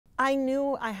I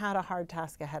knew I had a hard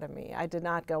task ahead of me. I did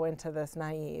not go into this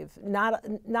naive.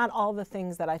 Not all the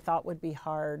things that I thought would be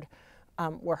hard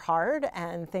were hard,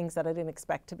 and things that I didn't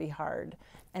expect to be hard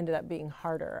ended up being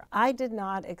harder. I did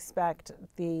not expect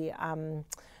the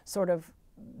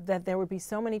that there would be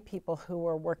so many people who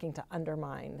were working to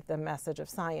undermine the message of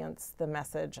science, the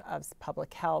message of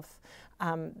public health,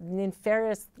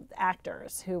 nefarious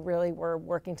actors who really were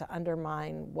working to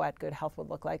undermine what good health would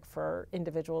look like for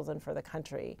individuals and for the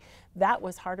country. That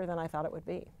was harder than I thought it would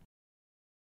be.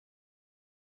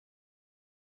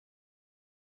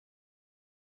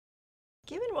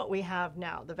 Given what we have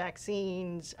now, the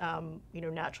vaccines,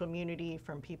 natural immunity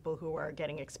from people who are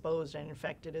getting exposed and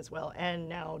infected as well, and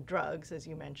now drugs, as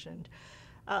you mentioned,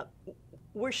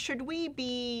 should we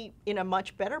be in a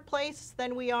much better place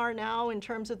than we are now in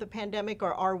terms of the pandemic,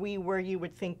 or are we where you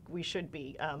would think we should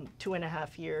be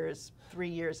 2.5 years, 3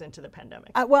 years into the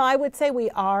pandemic? Well, I would say we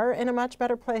are in a much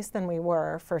better place than we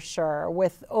were, for sure,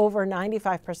 with over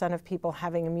 95% of people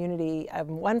having immunity of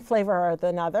one flavor or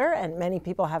another, and many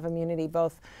people have immunity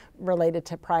both related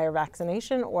to prior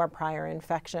vaccination or prior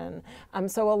infection.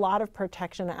 So a lot of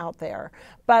protection out there.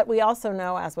 But we also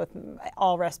know, as with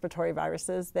all respiratory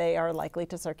viruses, they are likely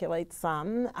to circulate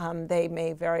some. They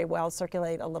may very well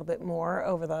circulate a little bit more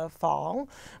over the fall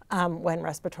when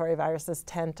respiratory viruses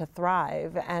tend to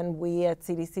thrive. And we at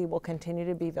CDC will continue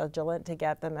to be vigilant to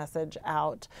get the message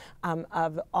out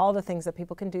of all the things that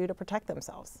people can do to protect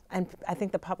themselves. And I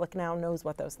think the public now knows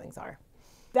what those things are.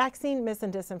 Vaccine mis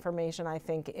and disinformation, I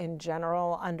think, in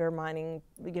general, undermining,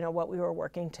 what we were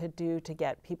working to do to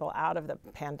get people out of the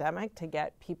pandemic, to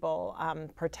get people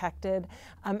protected,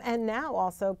 and now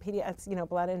also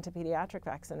bled into pediatric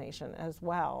vaccination as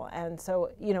well. And so,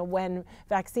 when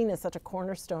vaccine is such a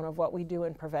cornerstone of what we do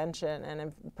in prevention and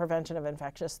in prevention of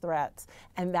infectious threats,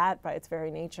 and that by its very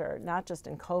nature, not just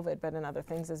in COVID, but in other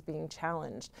things, is being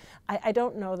challenged. I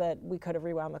don't know that we could have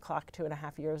rewound the clock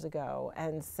 2.5 years ago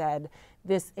and said,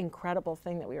 this incredible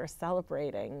thing that we were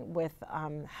celebrating with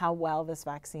how well this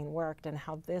vaccine worked and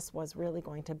how this was really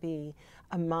going to be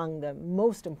among the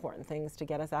most important things to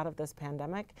get us out of this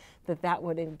pandemic, that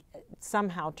would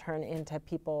somehow turn into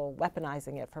people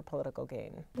weaponizing it for political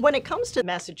gain. When it comes to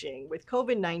messaging, with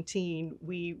COVID-19,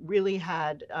 we really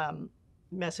had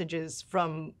messages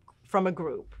from a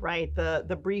group, right?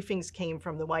 The briefings came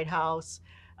from the White House,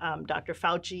 Dr.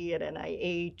 Fauci at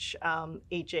NIH,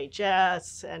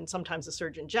 HHS, and sometimes the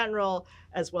Surgeon General,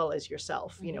 as well as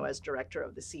yourself, as director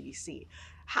of the CDC.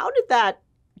 How did that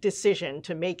decision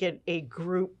to make it a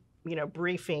group,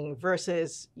 briefing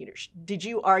versus, did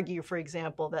you argue, for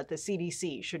example, that the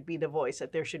CDC should be the voice,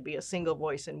 that there should be a single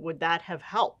voice, and would that have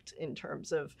helped in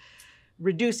terms of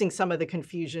reducing some of the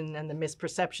confusion and the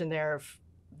misperception there if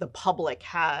the public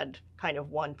had kind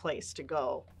of one place to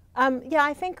go? Yeah,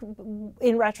 I think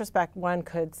in retrospect, one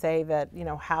could say that,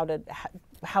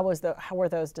 how were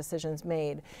those decisions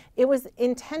made? It was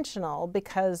intentional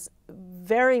because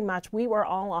very much we were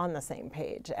all on the same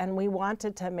page, and we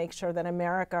wanted to make sure that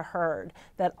America heard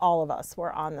that all of us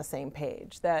were on the same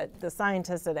page, that the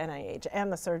scientists at NIH and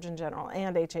the Surgeon General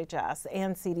and HHS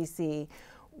and CDC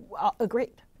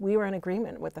agreed. We were in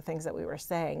agreement with the things that we were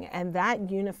saying, and that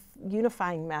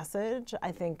unifying message,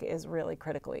 I think, is really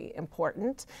critically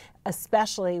important,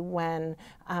 especially when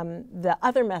the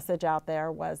other message out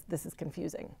there was, this is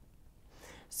confusing.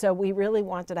 So we really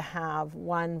wanted to have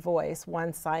one voice,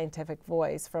 one scientific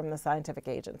voice from the scientific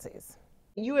agencies.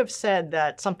 You have said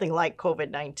that something like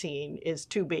COVID-19 is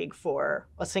too big for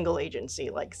a single agency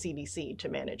like CDC to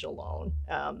manage alone,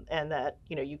 and that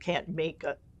you can't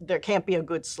there can't be a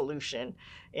good solution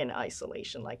in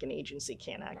isolation, like an agency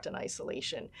can't act in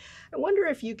isolation. I wonder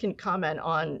if you can comment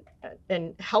on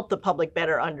and help the public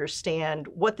better understand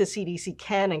what the CDC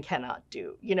can and cannot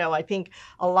do. I think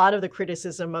a lot of the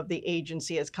criticism of the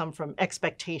agency has come from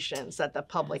expectations that the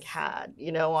public had,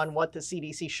 on what the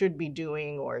CDC should be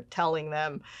doing or telling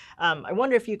them. I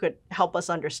wonder if you could help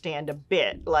us understand a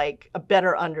bit, like a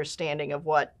better understanding of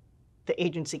what the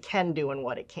agency can do and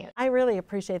what it can't. I really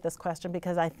appreciate this question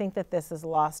because I think that this is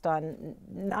lost on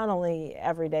not only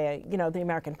everyday, the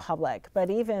American public,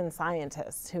 but even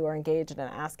scientists who are engaged in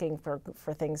asking for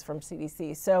things from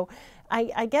CDC. So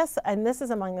I guess, and this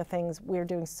is among the things, we're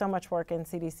doing so much work in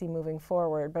CDC moving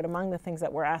forward, but among the things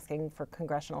that we're asking for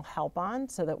congressional help on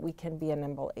so that we can be a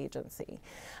nimble agency.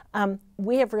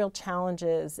 We have real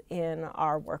challenges in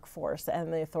our workforce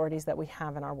and the authorities that we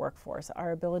have in our workforce.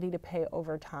 Our ability to pay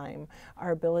overtime,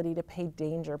 our ability to pay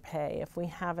danger pay. If we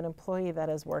have an employee that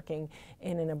is working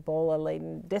in an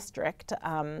Ebola-laden district,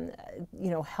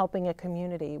 helping a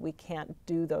community, we can't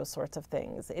do those sorts of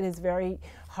things. It is very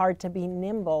hard to be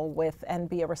nimble with and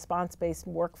be a response-based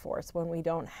workforce when we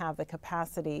don't have the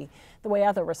capacity the way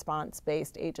other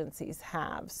response-based agencies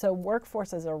have. So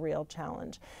workforce is a real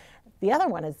challenge. The other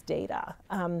one is data.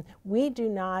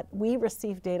 We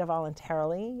receive data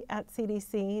voluntarily at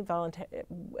CDC.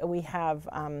 We have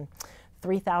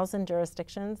 3,000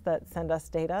 jurisdictions that send us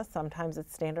data. Sometimes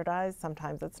it's standardized,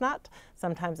 sometimes it's not.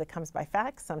 Sometimes it comes by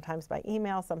fax, sometimes by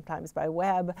email, sometimes by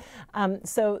web.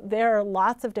 So there are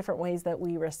lots of different ways that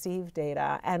we receive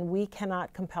data, and we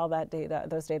cannot compel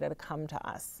those data to come to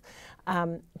us.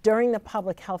 During the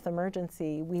public health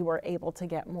emergency, we were able to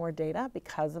get more data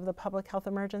because of the public health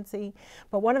emergency.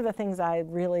 But one of the things I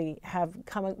really have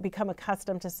become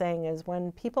accustomed to saying is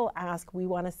when people ask, we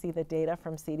want to see the data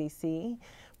from CDC,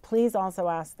 please also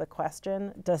ask the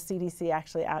question, does CDC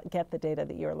actually get the data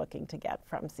that you're looking to get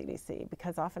from CDC?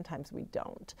 Because oftentimes we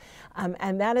don't.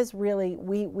 And that is really,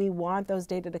 we want those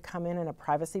data to come in a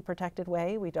privacy protected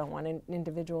way. We don't want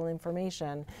individual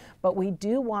information, but we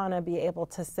do want to be able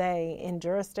to say in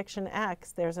jurisdiction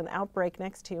X, there's an outbreak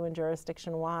next to you in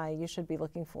jurisdiction Y, you should be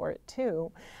looking for it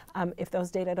too. If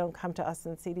those data don't come to us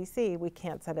in CDC, we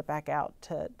can't send it back out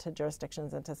to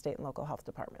jurisdictions and to state and local health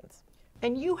departments.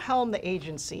 And you helmed the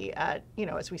agency at,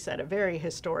 as we said, a very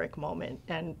historic moment,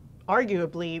 and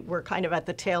arguably we're kind of at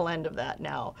the tail end of that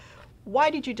now. Why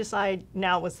did you decide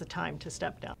now was the time to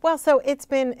step down? Well, so it's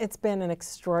been an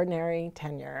extraordinary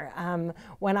tenure.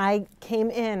 When I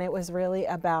came in, it was really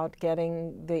about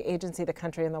getting the agency, the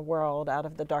country, and the world out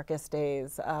of the darkest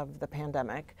days of the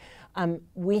pandemic.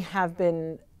 We have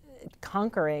been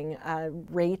conquering a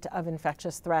rate of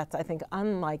infectious threats, I think,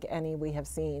 unlike any we have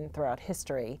seen throughout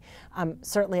history.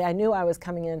 Certainly, I knew I was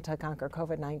coming in to conquer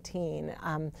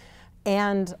COVID-19,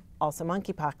 and also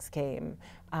monkeypox came.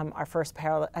 Our first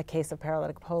a case of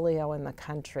paralytic polio in the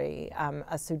country,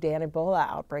 a Sudan Ebola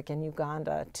outbreak in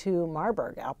Uganda, 2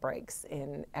 Marburg outbreaks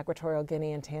in Equatorial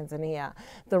Guinea and Tanzania.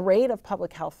 The rate of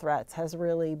public health threats has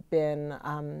really been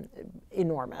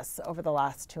enormous over the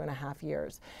last 2.5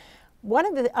 years. One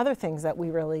of the other things that we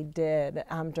really did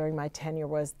during my tenure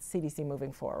was CDC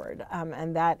moving forward,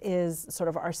 and that is sort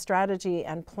of our strategy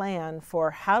and plan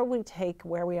for how do we take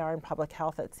where we are in public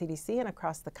health at CDC and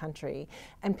across the country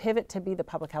and pivot to be the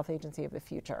public health agency of the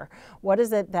future. What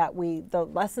is it that the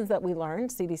lessons that we learned,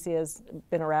 CDC has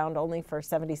been around only for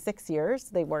 76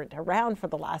 years, they weren't around for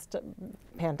the last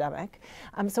pandemic.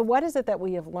 So what is it that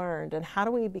we have learned, and how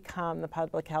do we become the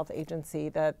public health agency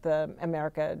that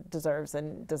America deserves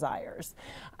and desires?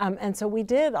 And so we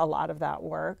did a lot of that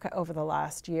work over the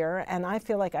last year, and I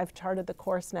feel like I've charted the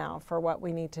course now for what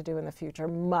we need to do in the future.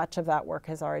 Much of that work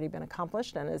has already been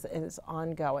accomplished and is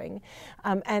ongoing.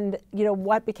 And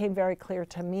what became very clear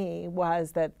to me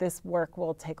was that this work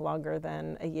will take longer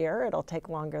than a year. It'll take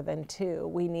longer than 2.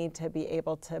 We need to be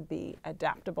able to be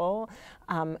adaptable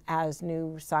as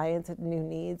new science and new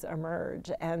needs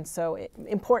emerge. And so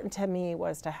important to me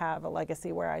was to have a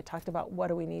legacy where I talked about what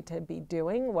do we need to be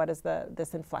doing, what is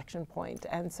this inflection point,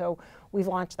 and so we've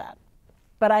launched that.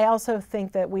 But I also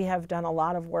think that we have done a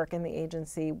lot of work in the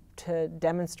agency to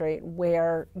demonstrate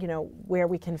where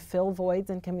we can fill voids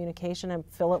in communication and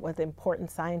fill it with important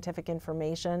scientific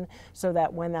information so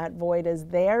that when that void is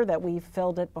there, that we've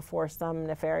filled it before some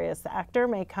nefarious actor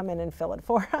may come in and fill it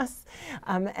for us.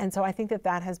 And so I think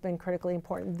that has been critically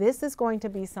important. This is going to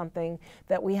be something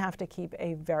that we have to keep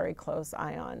a very close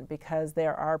eye on, because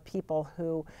there are people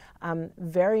who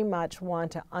very much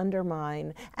want to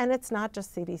undermine, and it's not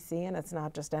just CDC and it's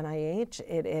not just NIH,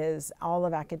 it is all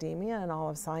of academia and all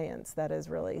of science that is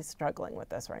really struggling with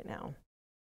this right now.